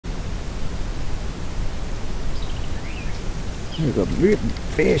There's a big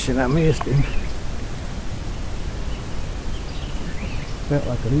fish and I missed him. Felt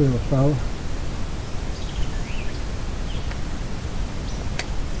like a little fella.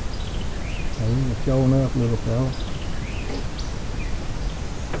 He's a sure enough little fella.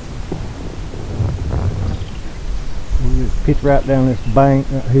 We just pitch right down this bank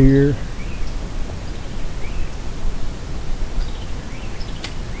right here.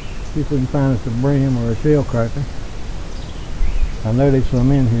 See if we can find us a bream or a shell cracker. I know there's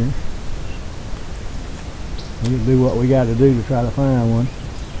some in here. We'll do what we got to do to try to find one.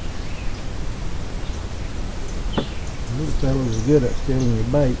 These fellas are good at stealing your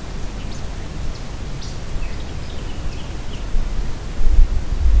bait.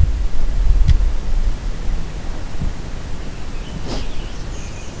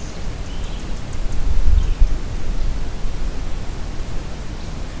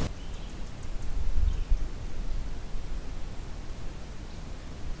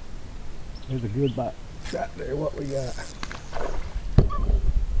 There's a good bite right there. What we got?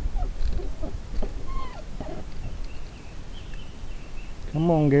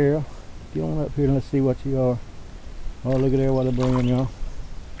 Come on, girl. Get on up here and let's see what you are. Oh, look at there what a bream, y'all.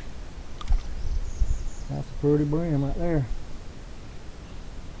 That's a pretty bream right there.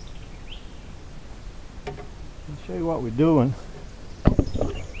 I'll show you what we're doing.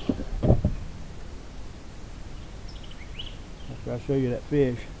 After I show you that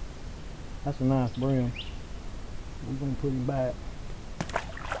fish. That's a nice bream. We're going to put him back.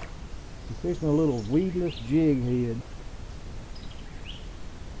 He's fishing a little weedless jig head.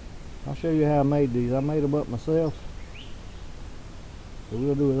 I'll show you how I made these. I made them up myself. So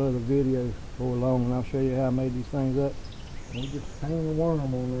we'll do another video before long and I'll show you how I made these things up. And we'll just hang the worm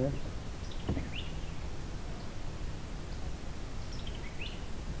on there.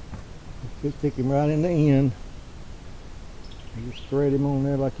 Just stick him right in the end. You just thread him on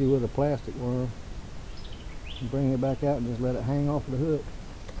there like you would a plastic worm. And bring it back out and just let it hang off the hook.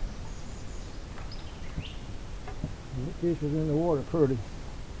 And that fish was in the water pretty.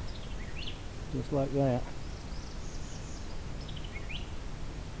 Just like that.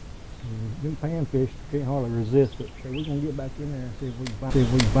 Them panfish can't hardly resist it. So we're going to get back in there and see if we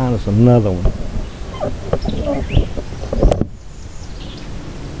can find us another one.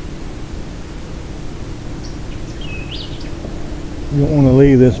 You don't want to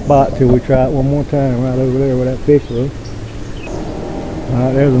leave this spot till we try it one more time right over there where that fish was.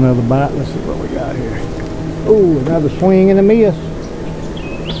 Alright, there's another bite. Let's see what we got here. Ooh, another swing and a miss.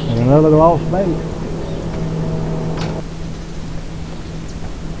 And another lost bait.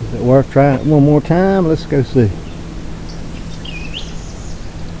 Is it worth trying it one more time? Let's go see.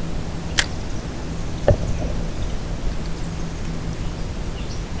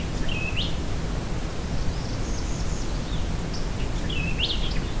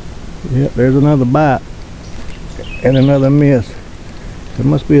 Yep, there's another bite and another miss. There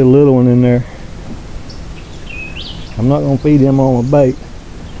must be a little one in there. I'm not going to feed him on my bait.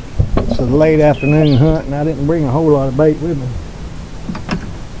 It's a late afternoon hunt and I didn't bring a whole lot of bait with me.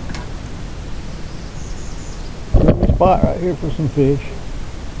 Good spot right here for some fish.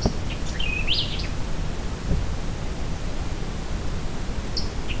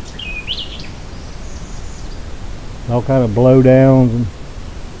 All kind of blowdowns and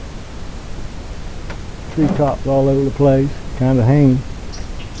tree tops all over the place, kind of hanging.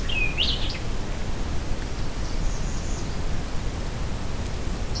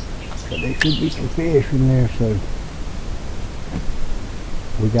 But there should be some fish in there, so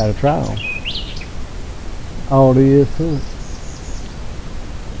we got to try them. All there is to it.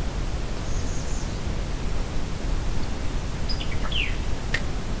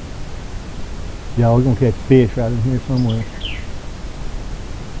 Y'all, we're gonna catch fish right in here somewhere.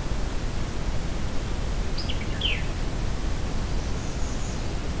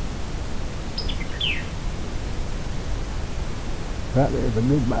 Right there's a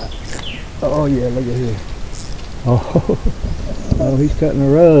good bite. Oh yeah, look at here. Oh, he's cutting the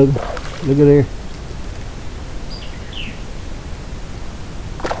rug. Look at there.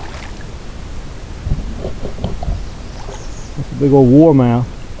 That's a big old warmouth.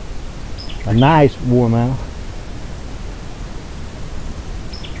 A nice warmouth.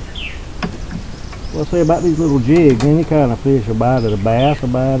 Well, say about these little jigs, any kind of fish will bite it. A bass will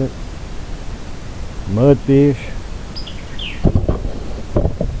bite it. Mudfish.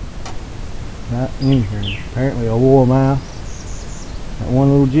 Not anything. Apparently a warmouth. That one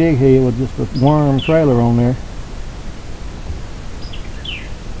little jig head with just a worm trailer on there.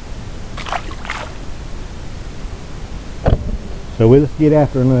 So we'll just get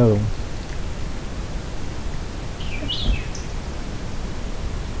after another one.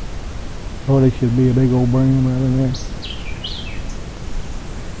 Oh, there should be a big old bream right in there.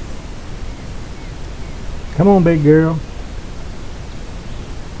 Come on, big girl.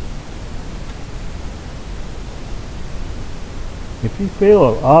 If you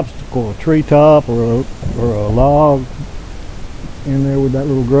feel an obstacle, a treetop or a log in there with that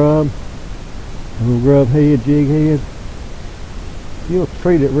little grub head, jig head, you'll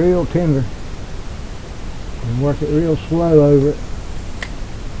treat it real tender and work it real slow over it.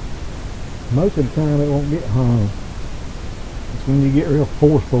 Most of the time it won't get hung. It's when you get real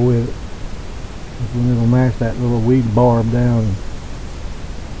forceful with it. That's when it'll mash that little weed barb down and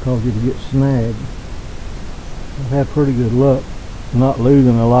cause you to get snagged. I've had pretty good luck not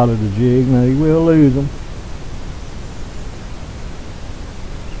losing a lot of the jig. Now you will lose them,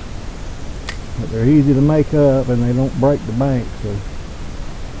 but they're easy to make up and they don't break the bank. So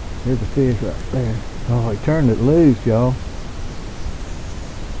there's a fish right there. Oh, he turned it loose, y'all.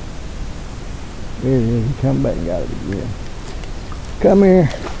 There it is. He come back and got it again. Come here.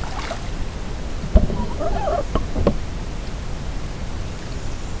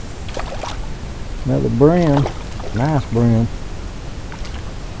 Another brim. Nice brim.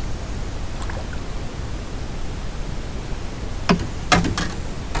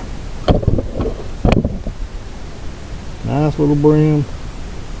 Nice little brim.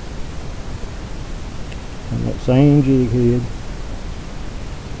 And that same jig head.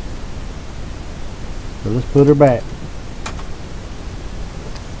 So let's put her back.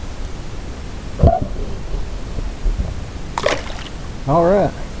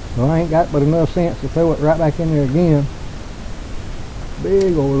 Alright. Well, I ain't got but enough sense to throw it right back in there again.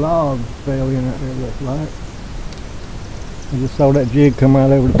 Big old log fell in right there, looks like. I just saw that jig come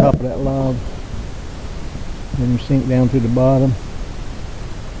right over the top of that log. Then you sink down to the bottom.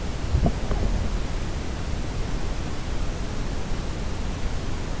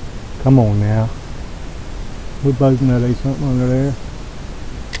 Come on now. We're both know there's something under there.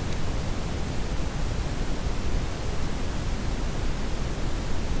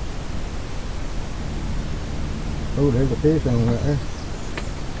 Oh, there's a fish on right there.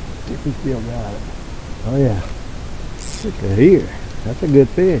 See if he still got it. Oh yeah. Look at here. That's a good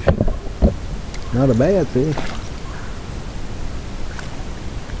fish. Not a bad fish.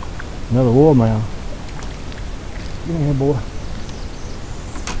 Another warmouth. Get in here, boy.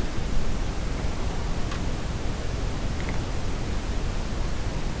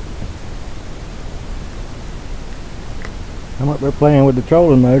 I'm up there playing with the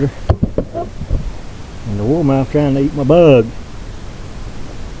trolling motor. And the warmouth trying to eat my bug.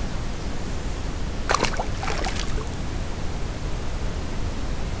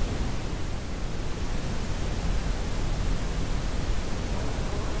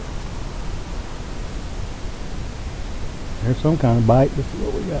 There's some kind of bite. This is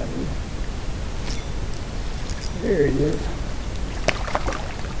what we got here. There he is.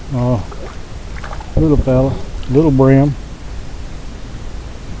 Oh, little fella, little brim.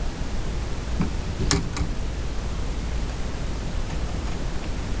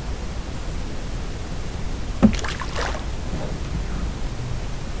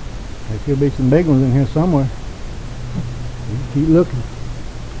 There could be some big ones in here somewhere. Keep looking.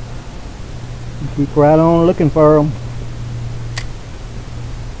 Keep right on looking for them.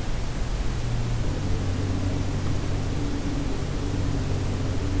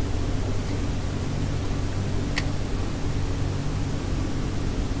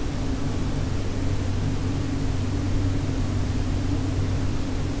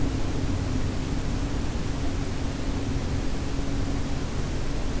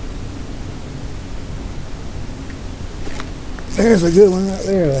 There's a good one right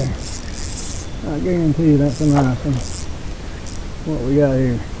there. I guarantee you that's a nice one. What we got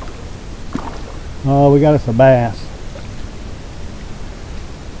here? Oh, we got us a bass.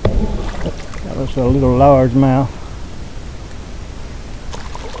 Got us a little largemouth.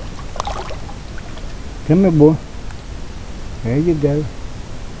 Come here, boy. There you go.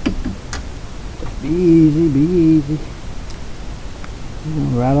 Be easy, be easy.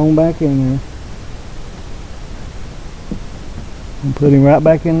 Right on back in there. And put him right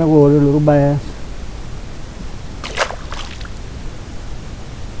back in the water, little bass.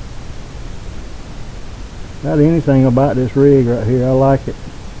 Not anything about this rig right here, I like it.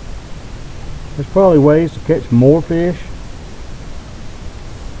 There's probably ways to catch more fish.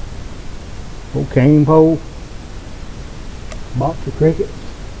 Old cane pole. Box of crickets.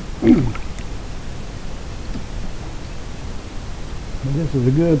 But this is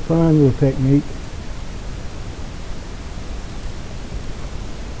a good fun little technique.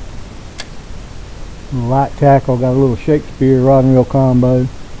 Light tackle, got a little Shakespeare rod and reel combo.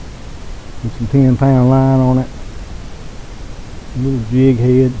 with some 10-pound line on it. A little jig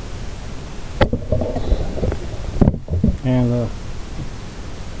head. And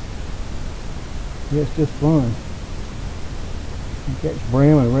yeah, it's just fun. You catch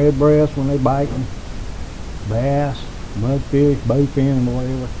brim and red breast when they biting, bass, mudfish, bowfin, or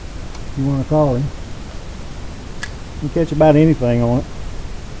whatever you want to call him. You can catch about anything on it.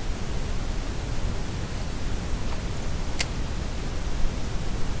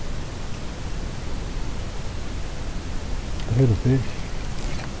 Little fish.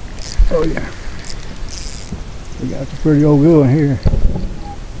 Oh yeah. We got some pretty old good one here.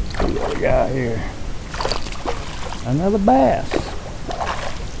 See what we got here. Another bass.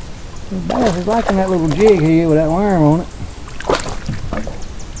 The bass is liking that little jig head with that worm on it.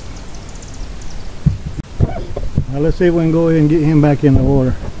 Now let's see if we can go ahead and get him back in the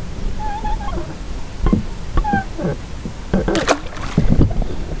water.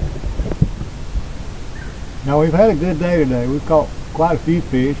 Now we've had a good day today. We've caught quite a few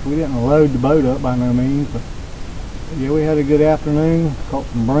fish. We didn't load the boat up by no means, but yeah, we had a good afternoon. Caught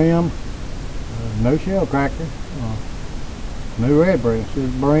some brim, no shell cracker, no red breast,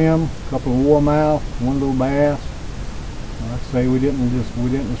 just brim, a couple of warmouth, one little bass. Like I say, we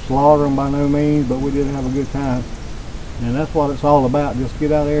didn't slaughter them by no means, but we did have a good time, and that's what it's all about. Just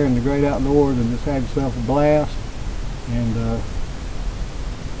get out there in the great outdoors and just have yourself a blast, and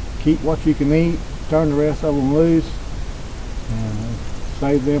keep what you can eat. Turn the rest of them loose and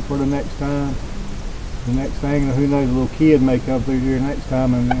save them for the next time. The next thing, who knows, a little kid may come through here next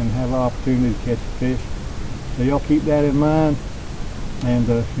time and have an opportunity to catch a fish. So y'all keep that in mind, and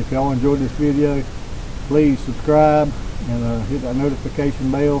if y'all enjoyed this video, please subscribe and hit that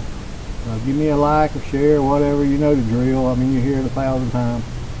notification bell. Give me a like or share or whatever, you know the drill. I mean, you hear it 1,000 times,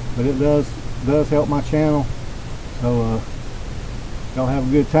 but it does help my channel. So y'all have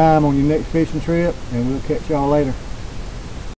a good time on your next fishing trip, and we'll catch y'all later.